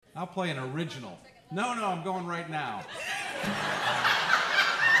I'll play an original. No, I'm going right now.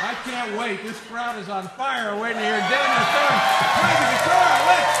 I can't wait. This crowd is on fire waiting to hear Daniel Stern play the guitar.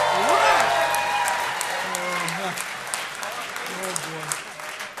 Let's rock! Oh, boy.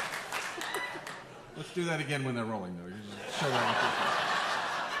 Let's do that again when they're rolling, though. Show that.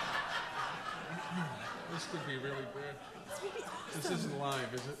 This could be really good. This isn't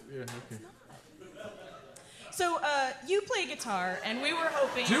live, is it? Yeah, okay. So, you play guitar, and we were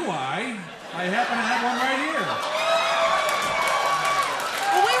hoping... Do I? I happen to have one right here.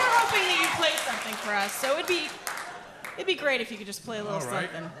 Well, we were hoping that you'd play something for us, so it'd be great if you could just play a little something.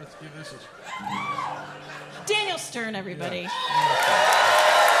 All right, let's give this a... Daniel Stern, everybody. Yeah.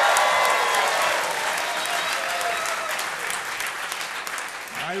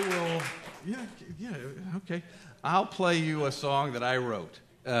 I will... Yeah, okay. I'll play you a song that I wrote.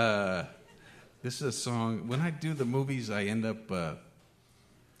 This is a song, when I do the movies, I end up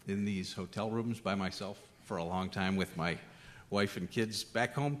in these hotel rooms by myself for a long time with my wife and kids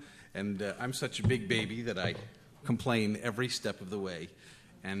back home. And I'm such a big baby that I complain every step of the way.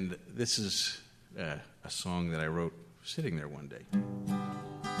 And this is a song that I wrote sitting there one day.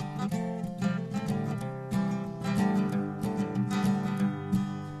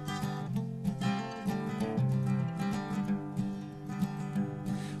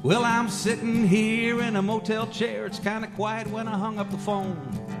 Well, I'm sitting here in a motel chair. It's kind of quiet when I hung up the phone.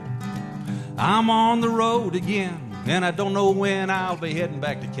 I'm on the road again, and I don't know when I'll be heading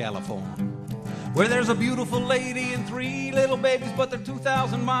back to California, where there's a beautiful lady and 3 little babies, but they're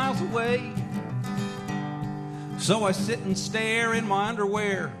 2,000 miles away. So I sit and stare in my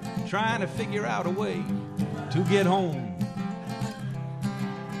underwear, trying to figure out a way to get home.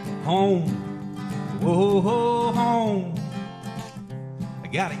 Home. Whoa, home.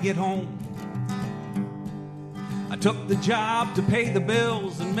 Gotta get home. I took the job to pay the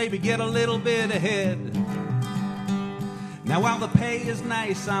bills and maybe get a little bit ahead. Now while the pay is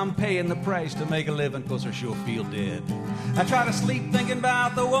nice, I'm paying the price to make a living, 'cause I sure feel dead. I try to sleep thinking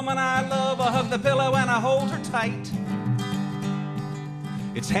about the woman I love. I hug the pillow and I hold her tight.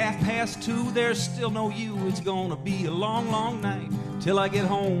 It's 2:30, there's still no you. It's gonna be a long, long night till I get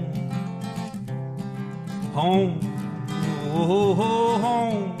home. Home. Oh,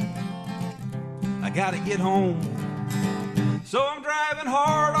 home. I gotta get home. So I'm driving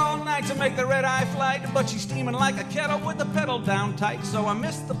hard all night to make the red-eye flight, but she's steaming like a kettle with the pedal down tight. So I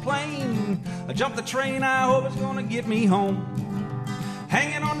missed the plane. I jumped the train. I hope it's gonna get me home.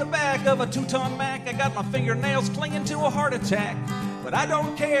 Hanging on the back of a 2-ton Mack, I got my fingernails clinging to a heart attack. But I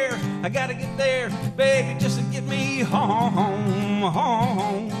don't care. I gotta get there, baby, just to get me home.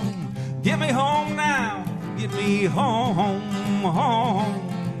 Home. Get me home now. Get me home,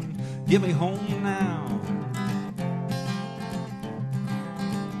 home. Get me home now.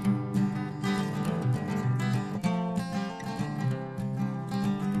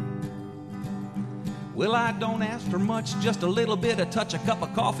 Well, I don't ask for much, just a little bit, a touch, a cup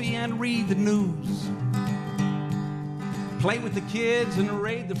of coffee, and read the news. Play with the kids and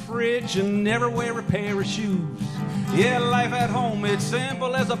raid the fridge and never wear a pair of shoes. Yeah, life at home, it's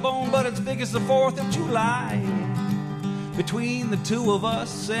simple as a bone, but it's big as the 4th of July. Between the 2 of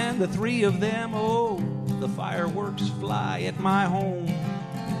us and the 3 of them, oh, the fireworks fly at my home.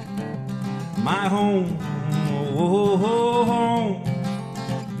 My home, oh, home.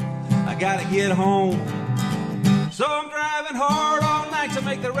 I gotta get home. So I'm driving hard all night to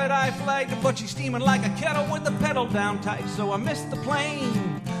make the red-eye flight, but she's steaming like a kettle with the pedal down tight. So I missed the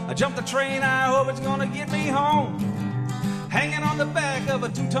plane. I jumped the train. I hope it's gonna get me home. Hanging on the back of a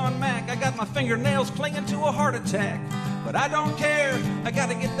 2-ton Mack, I got my fingernails clinging to a heart attack. But I don't care, I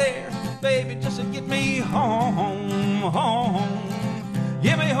gotta get there, baby, just to get me home, home.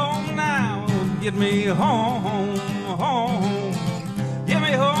 Get me home now, get me home, home. Get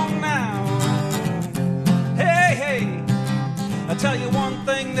me home now. Hey, hey, I tell you one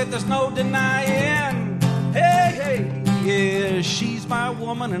thing that there's no denying. Hey, hey, yeah, she's my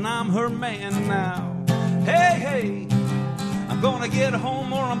woman and I'm her man now. Hey, hey, I'm gonna get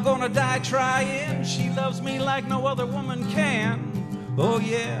home or I'm gonna die trying. She loves me like no other woman can. Oh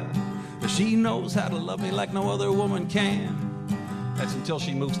yeah, she knows how to love me like no other woman can. That's until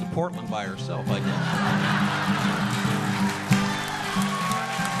she moves to Portland by herself, I guess.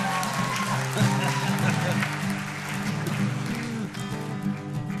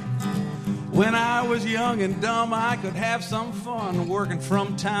 When I was young and dumb, I could have some fun working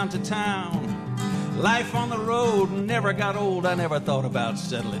from town to town. Life on the road never got old. I never thought about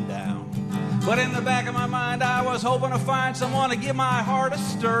settling down. But in the back of my mind, I was hoping to find someone to give my heart a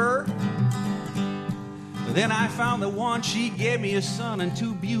stir. Then I found the one, she gave me a son and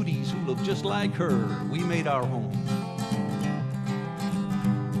two beauties who looked just like her. We made our home.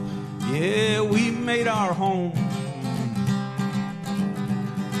 Yeah, we made our home.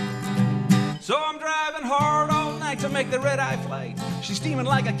 So I'm driving hard all night to make the red-eye flight. She's steaming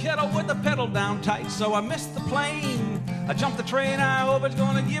like a kettle with the pedal down tight. So I missed the plane. I jumped the train. I hope it's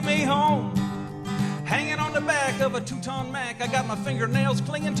gonna get me home. Hanging on the back of a 2-ton Mack. I got my fingernails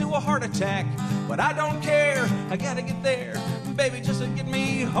clinging to a heart attack. But I don't care. I gotta get there. Baby, just to get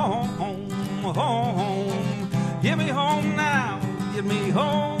me home, home. Get me home now. Get me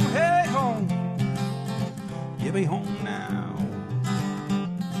home, hey home. Get me home now.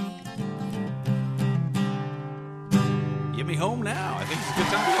 Get me home now. I think it's a good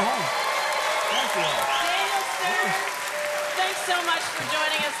time to go home. Thank you all. Daniel Stern, thanks so much for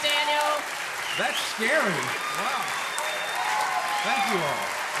joining us, Daniel. That's scary. Wow. Thank you all.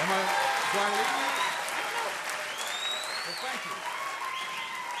 Do I leave you? Well, thank you.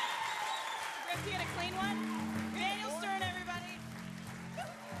 Rick, you gonna clean one?